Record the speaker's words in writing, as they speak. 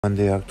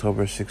Monday,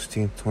 October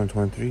 16th,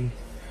 2023.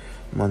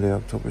 Monday,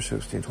 October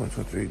 16th,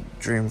 2023.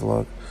 Dream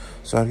vlog.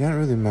 So I can't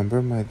really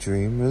remember my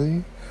dream,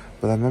 really.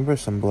 But I remember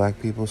some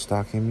black people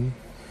stalking me.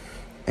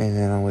 And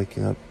then I'm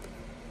waking up.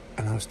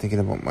 And I was thinking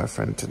about my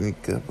friend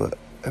Tanika. But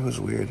it was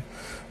weird.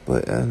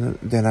 But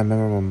then I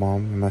remember my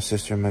mom and my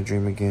sister in my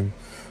dream again.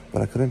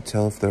 But I couldn't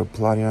tell if they were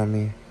plotting on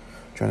me.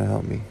 Trying to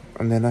help me.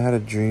 And then I had a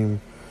dream.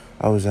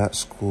 I was at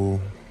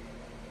school.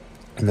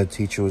 And the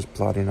teacher was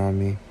plotting on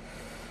me.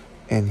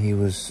 And I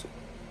was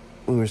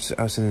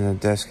sitting at a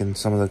desk, and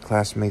some of the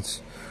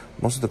classmates,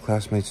 most of the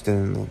classmates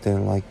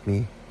didn't like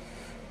me,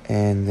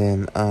 and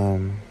then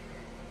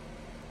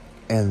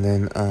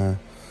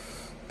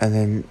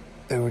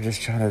they were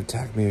just trying to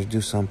attack me or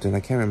do something. I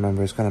can't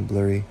remember. It's kind of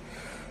blurry.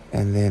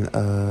 And then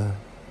I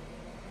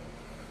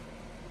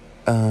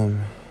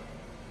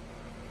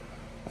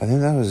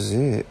think that was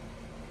it.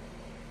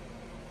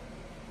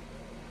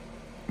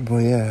 But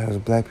yeah, it was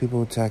black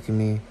people attacking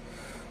me,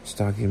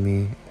 stalking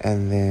me,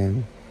 and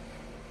then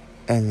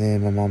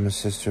my mom and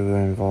sister were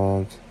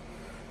involved.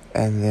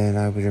 And then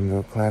I was in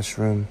the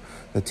classroom.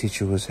 The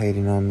teacher was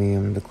hating on me,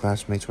 and the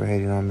classmates were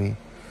hating on me.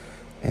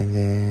 And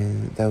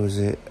then that was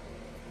it.